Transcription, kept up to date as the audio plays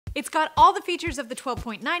It's got all the features of the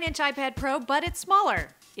 12.9-inch iPad Pro, but it's smaller.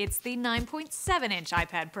 It's the 9.7-inch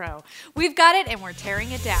iPad Pro. We've got it and we're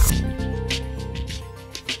tearing it down.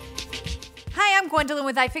 Hi, I'm Gwendolyn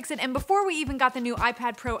with iFixit, and before we even got the new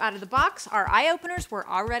iPad Pro out of the box, our eye openers were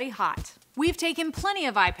already hot. We've taken plenty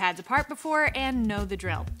of iPads apart before and know the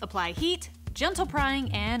drill. Apply heat, gentle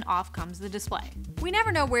prying, and off comes the display. We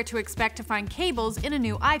never know where to expect to find cables in a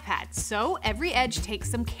new iPad, so every edge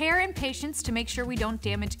takes some care and patience to make sure we don't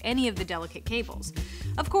damage any of the delicate cables.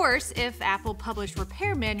 Of course, if Apple published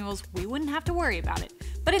repair manuals, we wouldn't have to worry about it.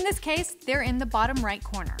 But in this case, they're in the bottom right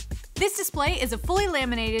corner. This display is a fully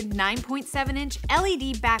laminated 9.7-inch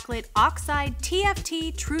LED backlit oxide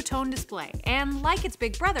TFT True Tone display, and like its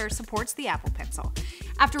big brother, supports the Apple Pencil.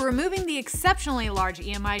 After removing the exceptionally large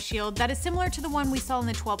EMI shield that is similar to the one we saw in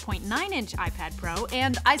the 12.9-inch iPad Pro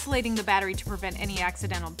and isolating the battery to prevent any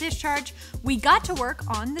accidental discharge, we got to work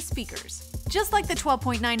on the speakers. Just like the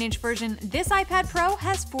 12.9-inch version, this iPad Pro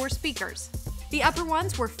has 4 speakers. The upper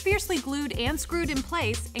ones were fiercely glued and screwed in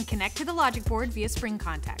place and connect to the logic board via spring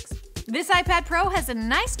contacts. This iPad Pro has a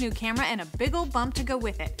nice new camera and a big ol' bump to go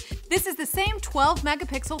with it. This is the same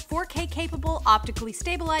 12-megapixel 4K capable optically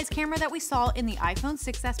stabilized camera that we saw in the iPhone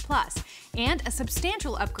 6s Plus, and a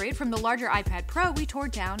substantial upgrade from the larger iPad Pro we tore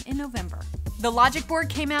down in November. The logic board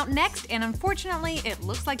came out next, and unfortunately it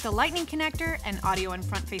looks like the lightning connector and audio and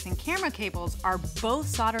front-facing camera cables are both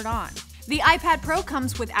soldered on. The iPad Pro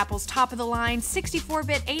comes with Apple's top-of-the-line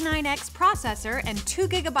 64-bit A9X processor and 2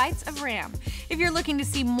 GB of RAM. If you're looking to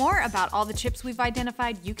see more about all the chips we've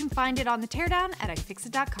identified, you can find it on the Teardown at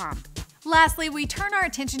iFixit.com. Lastly, we turn our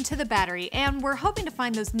attention to the battery, and we're hoping to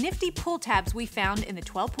find those nifty pull tabs we found in the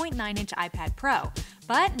 12.9-inch iPad Pro,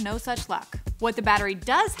 but no such luck. What the battery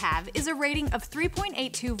does have is a rating of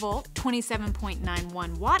 3.82 volt,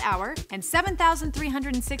 27.91 watt-hour, and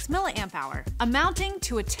 7,306 milliamp-hour, amounting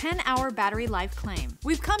to a 10-hour battery life claim.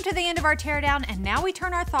 We've come to the end of our teardown, and now we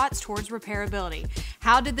turn our thoughts towards repairability.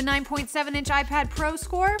 How did the 9.7-inch iPad Pro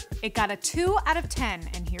score? It got a 2 out of 10,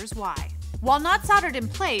 and here's why. While not soldered in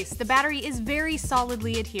place, the battery is very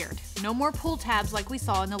solidly adhered. No more pull tabs like we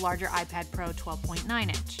saw in the larger iPad Pro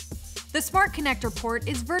 12.9-inch. The Smart Connector port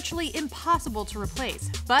is virtually impossible to replace,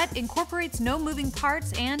 but incorporates no moving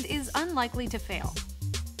parts and is unlikely to fail.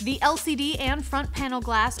 The LCD and front panel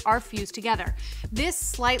glass are fused together. This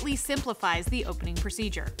slightly simplifies the opening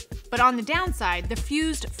procedure. But on the downside, the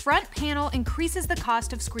fused front panel increases the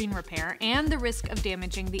cost of screen repair and the risk of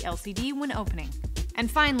damaging the LCD when opening.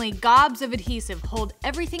 And finally, gobs of adhesive hold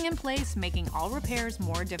everything in place, making all repairs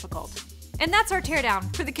more difficult. And that's our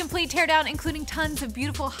teardown. For the complete teardown, including tons of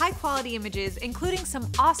beautiful, high-quality images, including some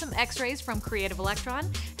awesome x-rays from Creative Electron,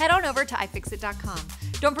 head on over to iFixit.com.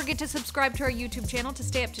 Don't forget to subscribe to our YouTube channel to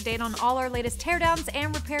stay up to date on all our latest teardowns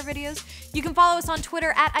and repair videos. You can follow us on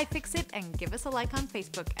Twitter at iFixit and give us a like on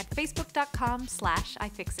Facebook at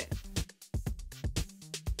facebook.com/iFixit.